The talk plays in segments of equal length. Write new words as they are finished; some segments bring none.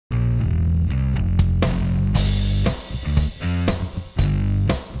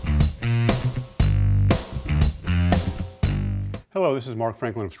Hello, this is Mark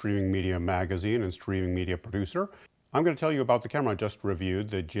Franklin of Streaming Media Magazine and Streaming Media Producer. I'm going to tell you about the camera I just reviewed,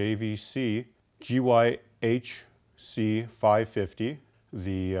 the JVC GY-HC550,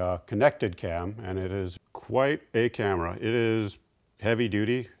 the connected cam, and it is quite a camera. It is heavy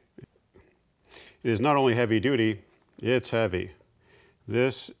duty. It is not only heavy duty, it's heavy.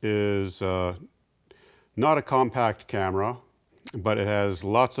 This is not a compact camera, but it has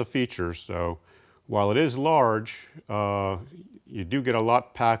lots of features. So while it is large, you do get a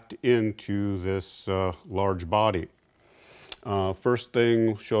lot packed into this large body. First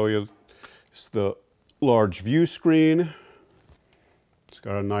thing I'll show you is the large view screen. It's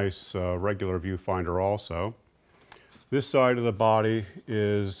got a nice regular viewfinder also. This side of the body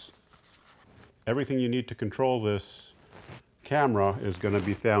is everything you need to control this camera is going to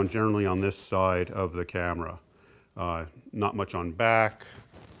be found generally on this side of the camera. Not much on back,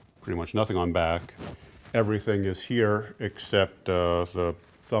 pretty much nothing on back. Everything is here except the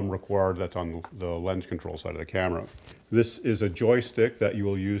thumb required that's on the lens control side of the camera. This is a joystick that you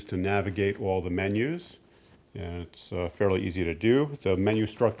will use to navigate all the menus, and it's fairly easy to do. The menu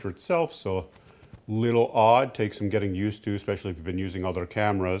structure itself is a little odd, takes some getting used to, especially if you've been using other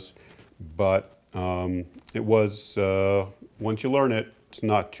cameras, but it was, once you learn it, it's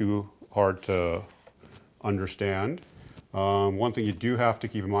not too hard to understand. One thing you do have to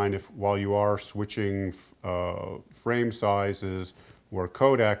keep in mind while you are switching frame sizes or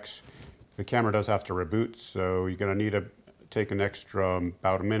codecs, the camera does have to reboot, so you're going to need to take an extra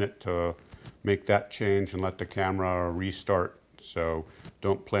about a minute to make that change and let the camera restart. So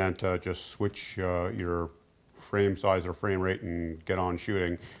don't plan to just switch your frame size or frame rate and get on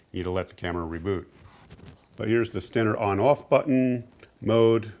shooting. You need to let the camera reboot. But here's the standard on-off button.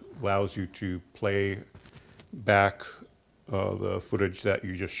 Mode allows you to play back the footage that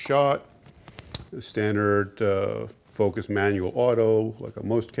you just shot. The standard focus manual auto, like on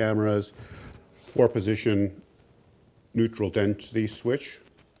most cameras. 4-position neutral density switch.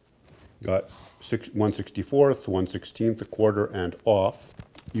 Got 1/64, 1/16, a quarter, and off.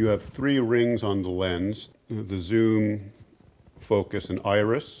 You have 3 rings on the lens, the zoom, focus, and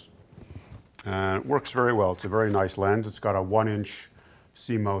iris. And it works very well. It's a very nice lens. It's got a 1-inch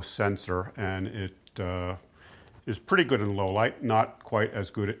CMOS sensor, and it is pretty good in low light, not quite as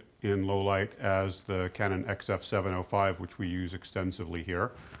good in low light as the Canon XF705, which we use extensively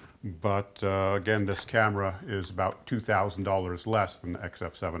here. But again, this camera is about $2,000 less than the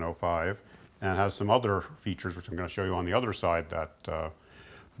XF705 and has some other features, which I'm going to show you on the other side, that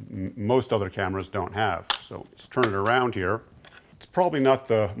most other cameras don't have. So let's turn it around here. It's probably not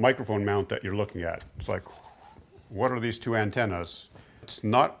the microphone mount that you're looking at. It's like, what are these 2 antennas? It's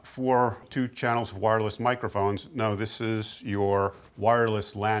not for 2 channels of wireless microphones. No, this is your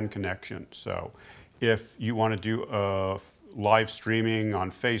wireless LAN connection. So if you want to do live streaming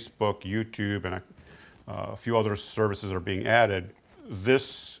on Facebook, YouTube, and a few other services are being added,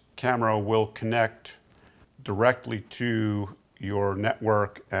 this camera will connect directly to your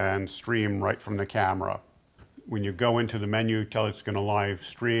network and stream right from the camera. When you go into the menu, tell it it's going to live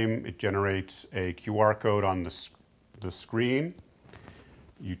stream, it generates a QR code on the screen.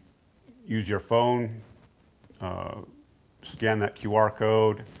 You use your phone, scan that QR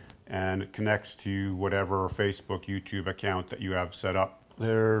code, and it connects to whatever Facebook, YouTube account that you have set up.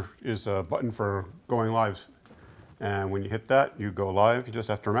 There is a button for going live, and when you hit that, you go live. You just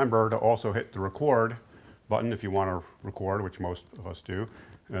have to remember to also hit the record button if you want to record, which most of us do,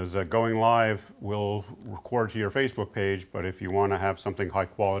 as going live will record to your Facebook page, but if you want to have something high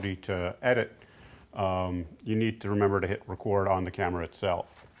quality to edit, you need to remember to hit record on the camera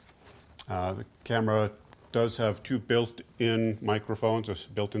itself. The camera does have 2 built-in microphones, a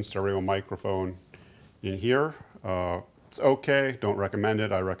built-in stereo microphone in here. It's okay, don't recommend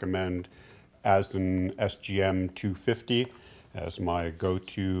it. I recommend Asden SGM 250 as my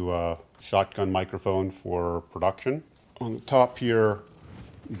go-to shotgun microphone for production. On the top here,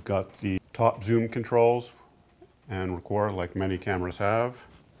 you've got the top zoom controls and record like many cameras have.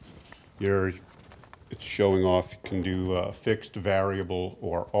 Here it's showing off, you can do fixed, variable,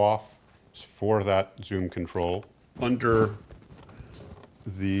 or off for that zoom control. Under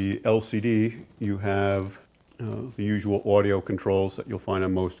the LCD, you have the usual audio controls that you'll find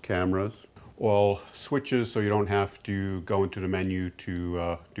on most cameras. All switches, so you don't have to go into the menu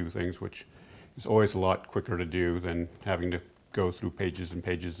to do things, which is always a lot quicker to do than having to go through pages and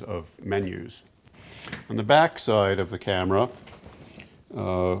pages of menus. On the back side of the camera,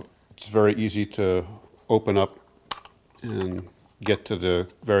 it's very easy to open up and get to the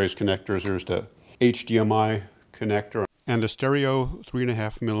various connectors. There's the HDMI connector and a stereo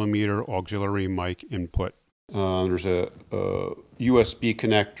 3.5mm auxiliary mic input. There's a USB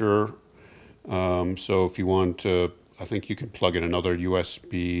connector. So if you want to, I think you can plug in another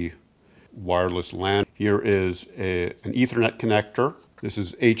USB wireless LAN. Here is an Ethernet connector. This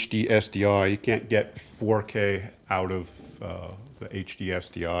is HD SDI. You can't get 4K out of the HD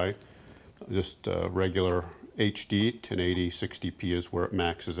SDI. Just regular HD, 1080, 60p is where it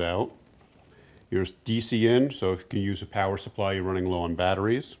maxes out. Here's DC in, so you can use a power supply you're running low on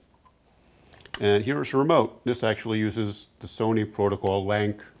batteries. And here's a remote. This actually uses the Sony protocol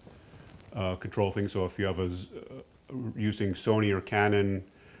LANC control thing. So if you have using Sony or Canon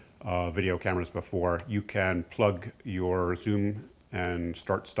video cameras before, you can plug your zoom and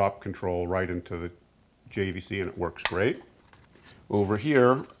start-stop control right into the JVC and it works great. Over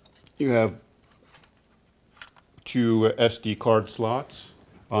here, you have two SD card slots.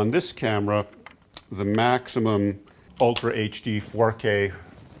 On this camera, the maximum Ultra HD 4K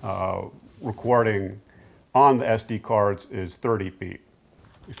recording on the SD cards is 30p.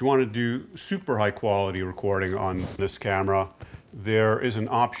 If you want to do super high quality recording on this camera, there is an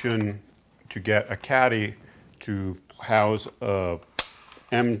option to get a caddy to house a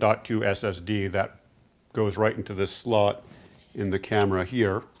M.2 SSD that goes right into this slot in the camera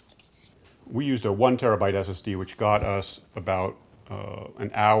here. We used a 1 terabyte SSD, which got us about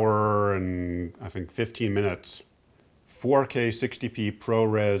an hour and I think 15 minutes. 4K 60p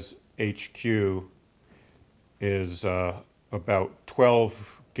ProRes HQ is about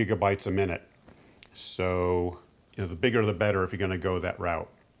 12 gigabytes a minute. So the bigger the better if you're going to go that route.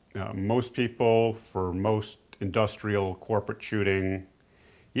 Most people, for most industrial corporate shooting,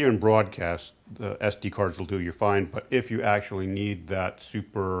 even broadcast, the SD cards will do you fine. But if you actually need that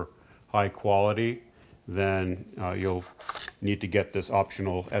super high quality, then you'll need to get this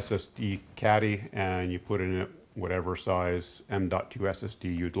optional SSD caddy and you put in it whatever size M.2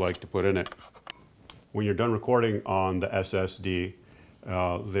 SSD you'd like to put in it. When you're done recording on the SSD,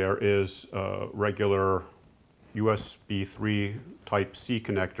 there is a regular USB 3 Type-C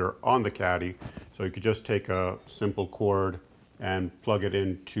connector on the caddy. So you could just take a simple cord and plug it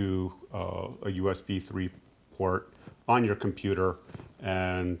into a USB 3 port on your computer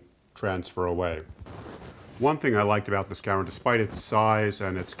and transfer away. One thing I liked about this camera, despite its size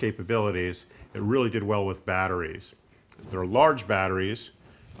and its capabilities, it really did well with batteries. They're large batteries,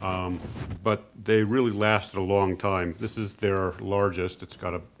 but they really lasted a long time. This is their largest. It's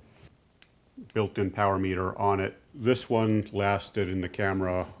got a built-in power meter on it. This one lasted in the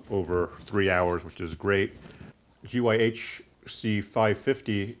camera over 3 hours, which is great.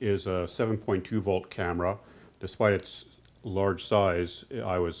 GY-HC550 is a 7.2 volt camera. Despite its large size,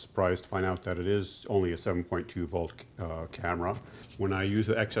 I was surprised to find out that it is only a 7.2 volt camera. When I use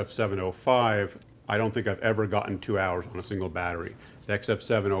the XF705, I don't think I've ever gotten 2 hours on a single battery. The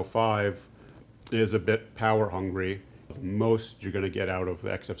XF705 is a bit power hungry. Most you're going to get out of the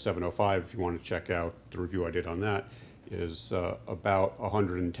XF705, if you want to check out the review I did on that, is about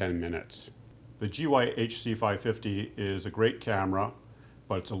 110 minutes. The GY-HC550 is a great camera,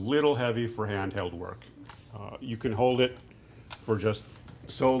 but it's a little heavy for handheld work. You can hold it for just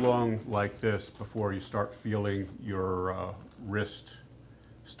so long like this before you start feeling your wrist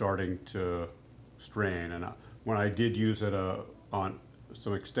starting to strain. And when I did use it on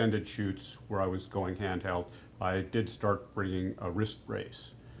some extended shoots where I was going handheld, I did start bringing a wrist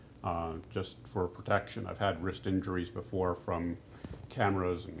brace just for protection. I've had wrist injuries before from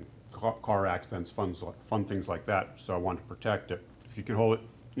cameras and car accidents, fun things like that, so I want to protect it. If you can hold it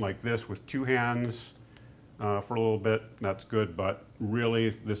like this with two hands for a little bit, that's good, but really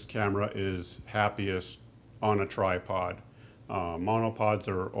this camera is happiest on a tripod. Monopods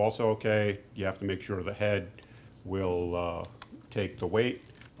are also okay. You have to make sure the head will take the weight.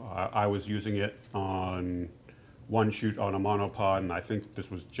 I was using it on one shoot on a monopod, and I think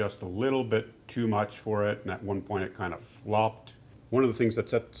this was just a little bit too much for it, and at one point it kind of flopped. One of the things that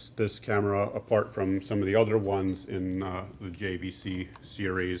sets this camera apart from some of the other ones in the JVC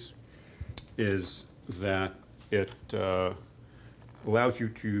series is that it allows you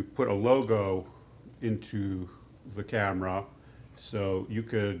to put a logo into the camera, so you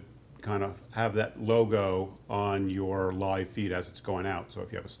could kind of have that logo on your live feed as it's going out. So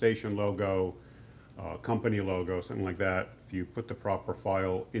if you have a station logo, company logo, something like that, if you put the proper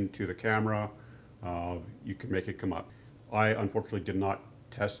file into the camera, you can make it come up. I unfortunately did not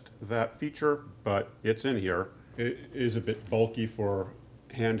test that feature, but it's in here. It is a bit bulky for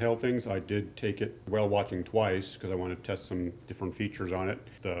handheld things. I did take it whale watching twice because I wanted to test some different features on it.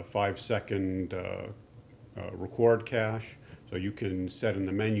 The 5-second record cache, so you can set in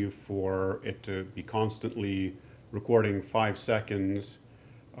the menu for it to be constantly recording 5 seconds.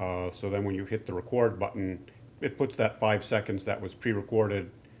 So then when you hit the record button, it puts that 5 seconds that was pre-recorded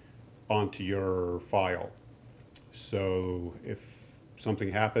onto your file. So if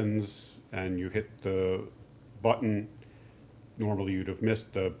something happens and you hit the button, normally you'd have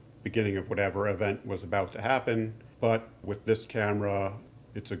missed the beginning of whatever event was about to happen. But with this camera,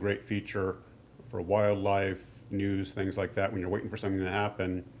 it's a great feature for wildlife, news, things like that. When you're waiting for something to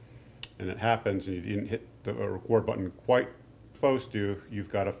happen and it happens and you didn't hit the record button quite supposed to, you've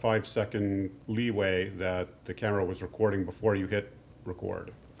got a 5-second leeway that the camera was recording before you hit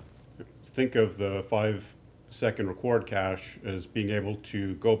record. Think of the 5-second record cache as being able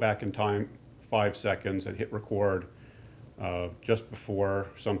to go back in time 5 seconds and hit record just before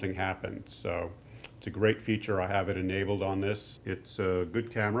something happened. So it's a great feature. I have it enabled on this. It's a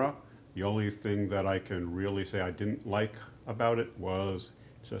good camera. The only thing that I can really say I didn't like about it was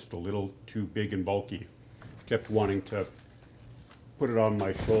just a little too big and bulky. Kept wanting to put it on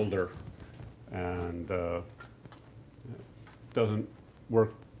my shoulder, and it doesn't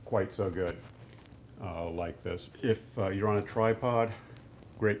work quite so good like this. If you're on a tripod,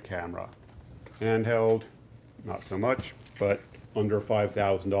 great camera. Handheld, not so much, but under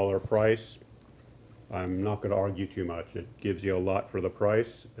 $5,000 price, I'm not going to argue too much. It gives you a lot for the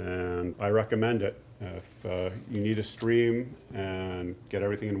price, and I recommend it. If you need a stream and get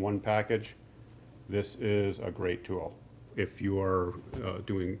everything in one package, this is a great tool. If you are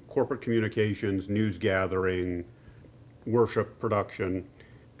doing corporate communications, news gathering, worship production,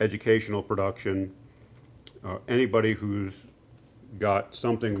 educational production, anybody who's got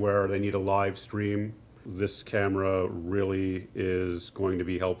something where they need a live stream, this camera really is going to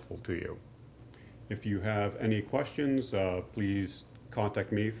be helpful to you. If you have any questions, please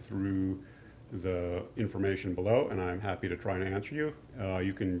contact me through the information below, and I'm happy to try and answer you.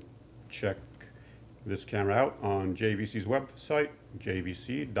 You can check this camera out on JVC's website,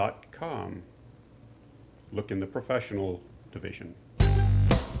 jvc.com. Look in the professional division.